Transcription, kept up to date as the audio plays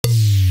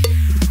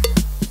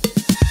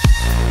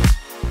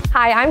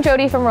Hi, I'm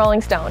Jodi from Rolling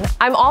Stone.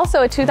 I'm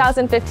also a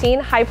 2015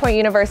 High Point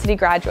University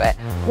graduate.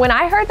 When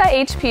I heard that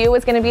HPU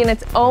was going to be in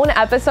its own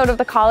episode of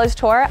the college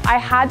tour, I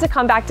had to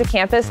come back to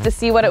campus to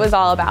see what it was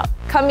all about.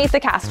 Come meet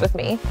the cast with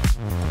me.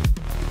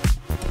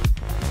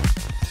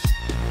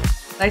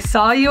 I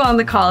saw you on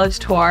the college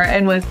tour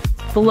and was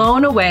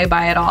blown away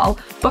by it all.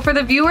 But for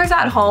the viewers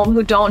at home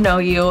who don't know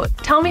you,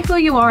 tell me who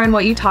you are and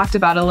what you talked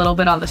about a little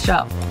bit on the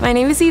show. My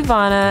name is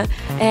Ivana,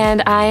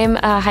 and I'm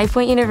a High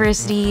Point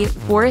University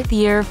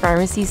fourth-year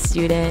pharmacy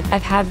student.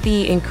 I've had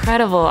the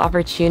incredible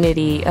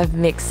opportunity of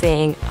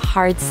mixing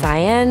hard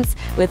science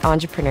with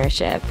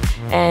entrepreneurship,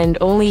 and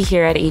only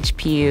here at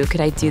HPU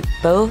could I do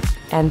both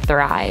and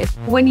thrive.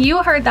 When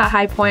you heard that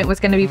High Point was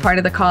going to be part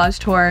of the college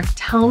tour,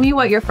 tell me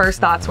what your first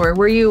thoughts were.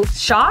 Were you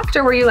shocked,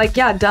 or were you like,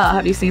 yeah, duh,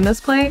 have you seen this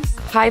place?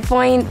 High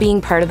Point being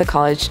part of the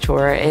college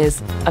tour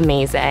is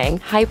amazing.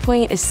 High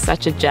Point is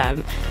such a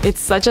gem.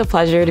 It's such a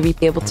pleasure to be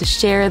able to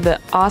share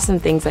the awesome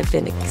things I've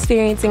been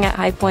experiencing at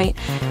High Point,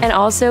 and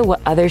also what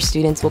other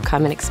students will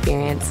come and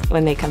experience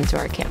when they come to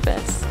our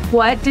campus.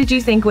 What did you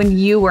think when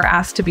you were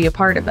asked to be a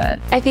part of it?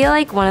 I feel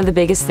like one of the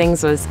biggest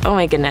things was, oh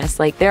my goodness,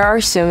 like there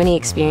are so many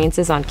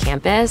experiences on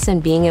campus,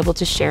 and being able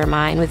to share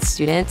mine with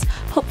students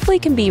hopefully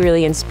can be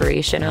really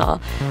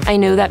inspirational. I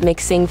know that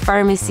mixing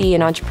pharmacy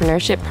and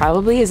entrepreneurship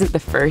probably isn't the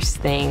first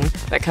thing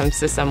that comes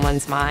to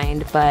someone's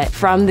mind, but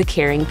from the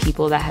caring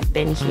people that have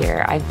been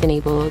here, I've been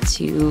able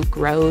to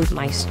grow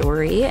my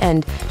story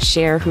and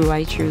share who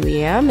I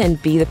truly am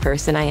and be the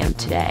person I am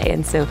today.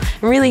 And so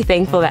I'm really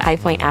thankful that High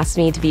Point asked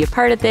me to be a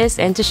part of this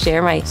and to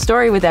share my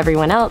story with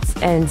everyone else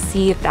and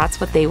see if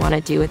that's what they want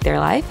to do with their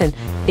life and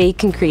they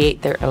can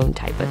create their own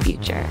type of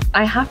future.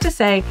 I have to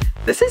say,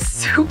 this is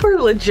super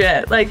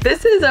legit. Like,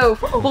 this is a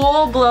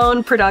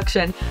full-blown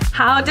production.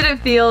 How did it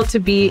feel to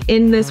be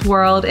in this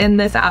world, in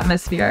this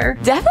atmosphere?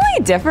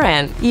 Definitely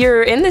different.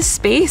 You're in this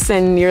space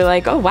and you're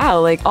like, oh wow,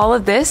 like all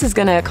of this is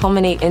gonna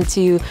culminate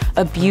into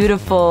a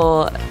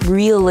beautiful,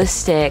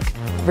 realistic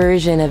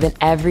version of an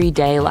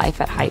everyday life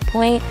at High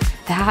Point.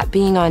 That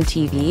being on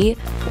TV,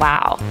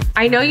 wow.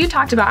 I know you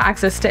talked about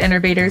access to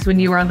innovators when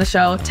you were on the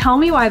show. Tell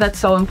me why that's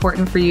so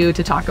important for you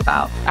to talk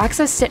about.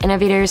 Access to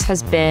innovators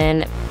has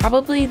been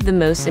probably the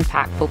most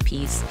impactful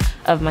piece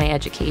of my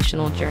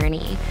educational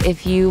journey.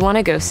 If you want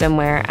to go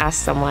somewhere,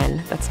 ask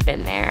someone that's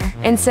been there.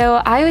 And so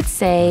I would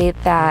say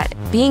that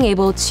being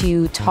able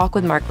to talk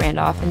with Mark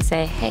Randolph and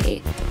say,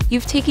 hey,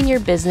 you've taken your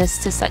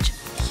business to such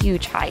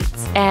huge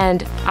heights,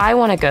 and I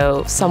want to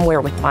go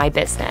somewhere with my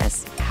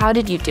business. How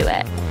did you do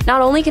it?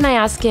 Not only can I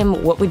ask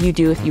him, what would you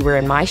do if you were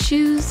in my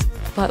shoes,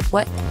 but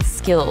what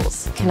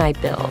skills can I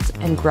build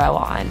and grow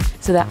on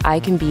so that I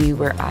can be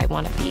where I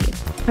want to be?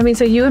 I mean,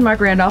 so you and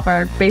Mark Randolph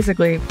are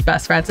basically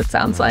best friends, it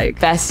sounds like.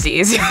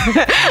 Besties.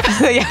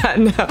 Yeah,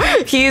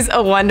 no. He's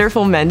a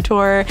wonderful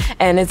mentor,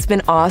 and it's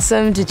been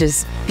awesome to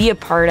just be a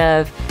part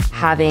of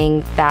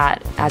having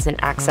that as an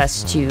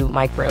access to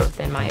my growth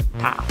and my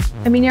path.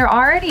 I mean, you're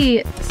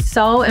already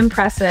so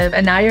impressive,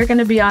 and now you're going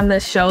to be on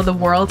this show. The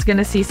world's going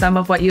to see some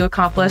of what you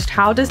accomplished.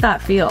 How does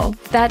that feel?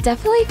 That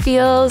definitely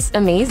feels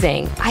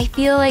amazing. I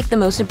feel like the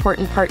most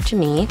important part to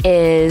me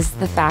is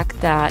the fact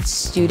that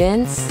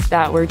students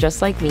that were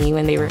just like me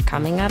when they were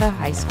coming out of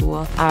high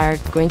school are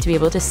going to be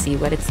able to see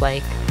what it's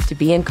like to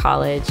be in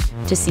college,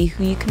 to see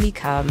who you can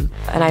become.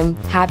 And I'm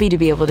happy to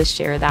be able to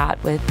share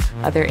that with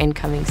other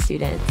incoming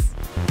students.